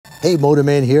Hey,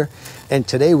 Motorman here, and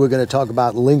today we're going to talk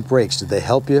about link brakes. Do they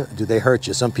help you? Do they hurt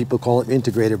you? Some people call them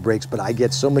integrated brakes, but I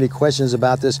get so many questions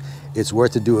about this, it's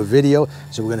worth to do a video.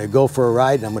 So we're going to go for a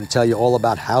ride, and I'm going to tell you all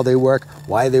about how they work,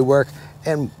 why they work,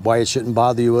 and why it shouldn't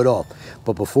bother you at all.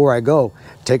 But before I go,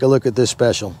 take a look at this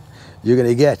special. You're going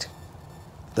to get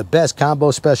the best combo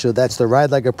special. That's the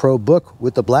Ride Like a Pro book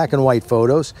with the black and white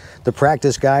photos, the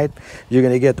practice guide. You're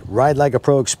going to get Ride Like a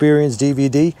Pro Experience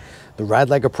DVD, the Ride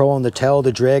Like a Pro on the Tail of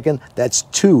the Dragon. That's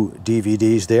 2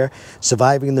 DVDs there.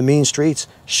 Surviving the Mean Streets,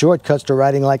 Shortcuts to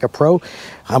Riding Like a Pro.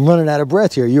 I'm running out of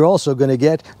breath here. You're also going to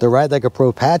get the Ride Like a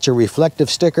Pro patch, a reflective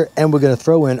sticker, and we're going to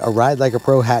throw in a Ride Like a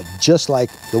Pro hat just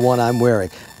like the one I'm wearing.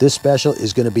 This special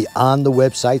is going to be on the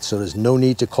website, so there's no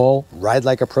need to call.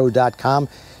 RideLikeAPro.com.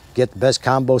 Get the best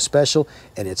combo special,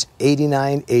 and it's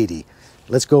 $89.80.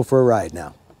 Let's go for a ride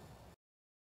now.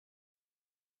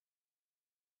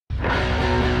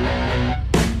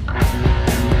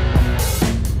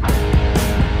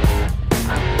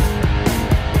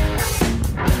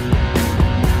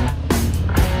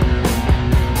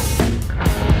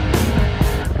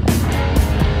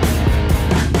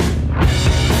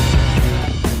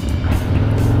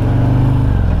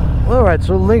 All right,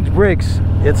 so linked brakes,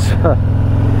 it's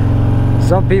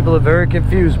some people are very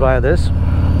confused by this.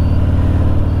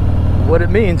 What it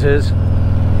means is,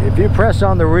 if you press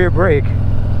on the rear brake,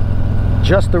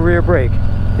 just the rear brake,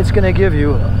 it's going to give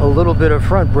you a little bit of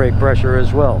front brake pressure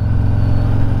as well.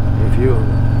 If you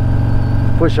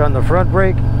push on the front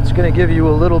brake, it's going to give you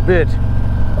a little bit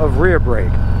of rear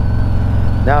brake.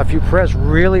 Now, if you press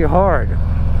really hard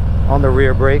on the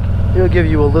rear brake, it'll give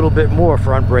you a little bit more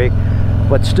front brake,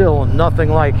 but still nothing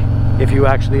like if you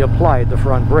actually applied the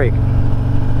front brake.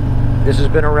 This has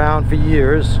been around for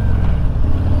years.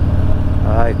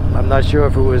 I'm not sure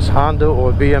if it was Honda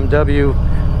or BMW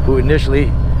who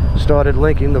initially started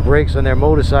linking the brakes on their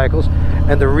motorcycles,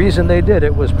 and the reason they did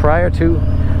it was prior to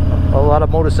a lot of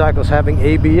motorcycles having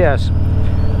ABS.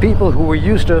 People who were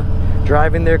used to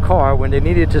driving their car, when they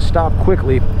needed to stop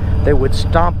quickly, they would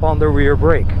stomp on the rear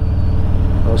brake.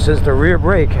 Well, since the rear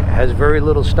brake has very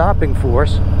little stopping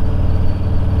force,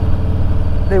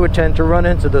 they would tend to run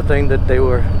into the thing that they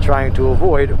were trying to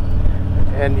avoid,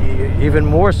 and even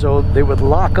more so, they would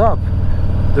lock up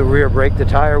the rear brake. The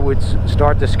tire would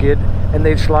start to skid, and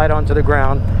they'd slide onto the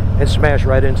ground and smash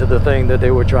right into the thing that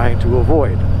they were trying to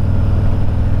avoid.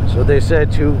 So they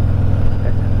said to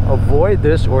avoid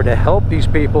this, or to help these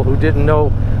people who didn't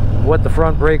know what the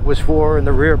front brake was for and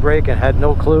the rear brake and had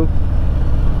no clue,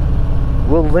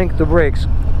 we'll link the brakes.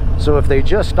 So if they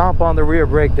just stomp on the rear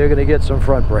brake, they're going to get some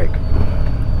front brake.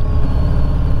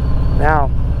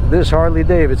 Now, this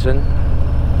Harley-Davidson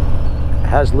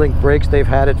has linked brakes. They've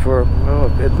had it for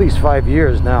at least 5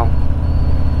 years now.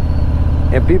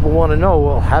 And people want to know,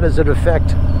 well, how does it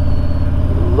affect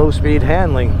low-speed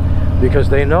handling? Because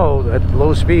they know at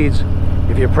low speeds,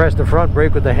 if you press the front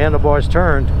brake with the handlebars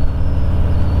turned,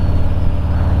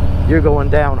 you're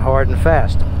going down hard and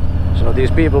fast. So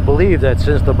these people believe that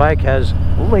since the bike has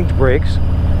linked brakes,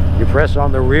 you press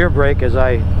on the rear brake, as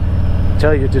I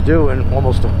tell you to do in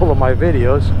almost all of my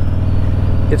videos,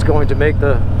 it's going to make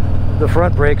the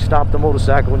front brake stop the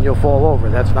motorcycle and you'll fall over.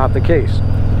 That's not the case.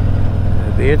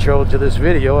 The intro to this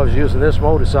video, I was using this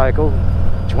motorcycle,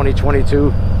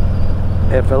 2022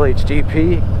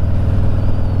 FLHDP,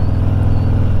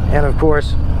 and of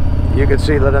course you can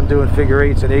see that I'm doing figure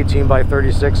 8s and 18 by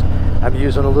 36. I'm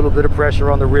using a little bit of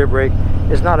pressure on the rear brake.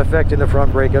 It's not affecting the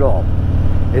front brake at all.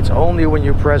 It's only when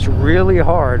you press really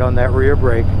hard on that rear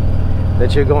brake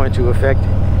that you're going to affect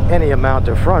any amount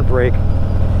of front brake,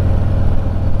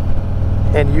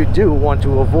 and you do want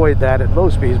to avoid that at low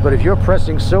speeds. But if you're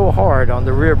pressing so hard on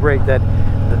the rear brake that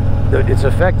it's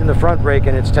affecting the front brake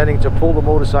and it's tending to pull the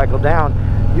motorcycle down,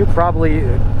 you're probably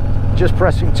just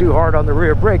pressing too hard on the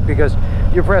rear brake, because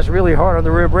you press really hard on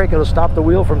the rear brake, it'll stop the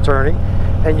wheel from turning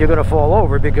and you're going to fall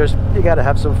over, because you got to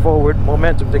have some forward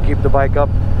momentum to keep the bike up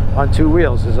on 2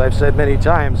 wheels. As I've said many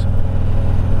times,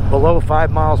 below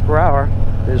 5 miles per hour,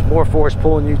 there's more force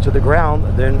pulling you to the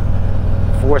ground than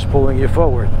force pulling you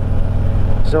forward.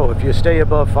 So if you stay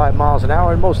above 5 miles an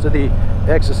hour, and most of the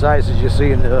exercises you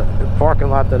see in the parking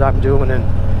lot that I'm doing and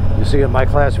you see in my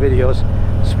class videos,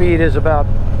 speed is about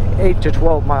 8 to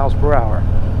 12 miles per hour.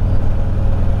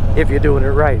 If you're doing it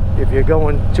right. If you're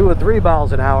going 2 or 3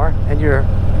 miles an hour and you're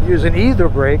using either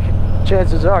brake,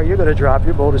 chances are you're going to drop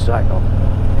your motorcycle.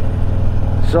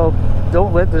 So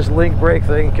don't let this link brake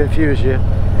thing confuse you.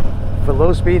 For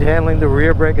low speed handling, the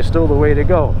rear brake is still the way to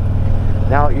go.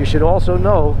 Now, you should also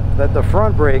know that the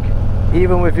front brake,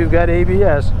 even if you've got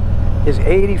ABS, is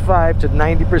 85 to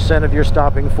 90% of your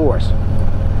stopping force.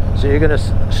 So you're going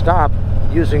to stop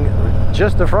using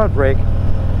just the front brake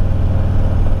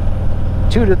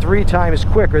 2 to 3 times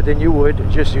quicker than you would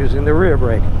just using the rear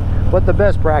brake. But the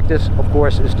best practice, of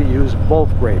course, is to use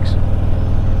both brakes.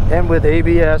 And with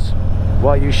ABS,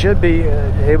 while you should be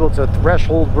able to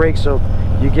threshold brake so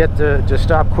you get to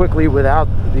stop quickly without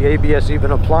the ABS even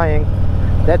applying,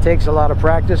 that takes a lot of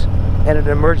practice. And in an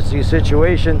emergency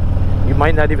situation, you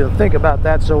might not even think about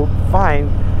that. So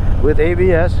fine, with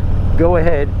ABS, go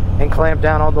ahead and clamp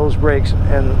down on those brakes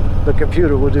and the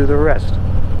computer will do the rest.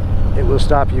 It will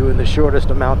stop you in the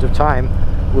shortest amount of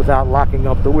time without locking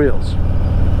up the wheels.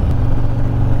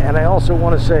 And I also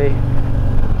want to say,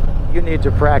 you need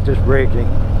to practice braking.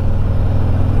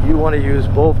 You want to use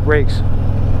both brakes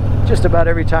just about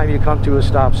every time you come to a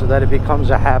stop so that it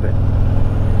becomes a habit.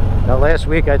 Now last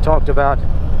week I talked about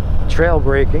trail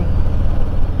braking.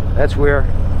 That's where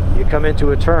you come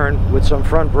into a turn with some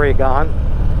front brake on,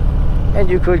 and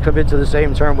you could come into the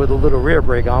same turn with a little rear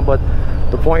brake on, but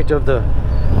the point of the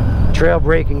trail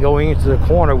braking going into the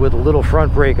corner with a little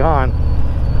front brake on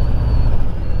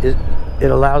is it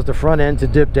allows the front end to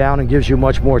dip down and gives you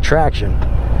much more traction.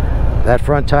 That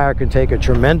front tire can take a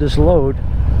tremendous load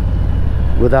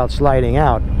without sliding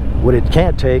out. What it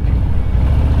can't take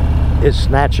is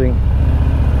snatching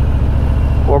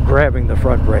or grabbing the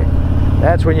front brake.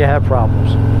 That's when you have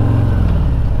problems.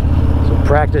 So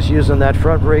practice using that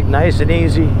front brake nice and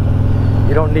easy.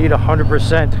 You don't need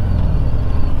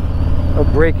 100%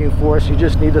 of braking force. You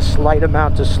just need a slight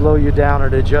amount to slow you down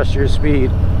and adjust your speed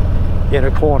in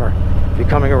a corner. If you're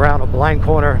coming around a blind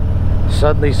corner,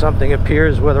 suddenly something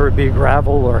appears, whether it be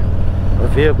gravel or a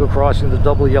vehicle crossing the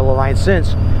double yellow line,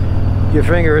 since your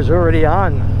finger is already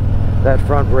on that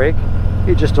front brake,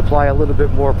 you just apply a little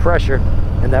bit more pressure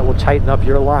and that will tighten up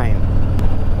your line.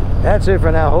 That's it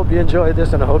for now. Hope you enjoyed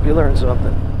this and I hope you learned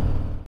something.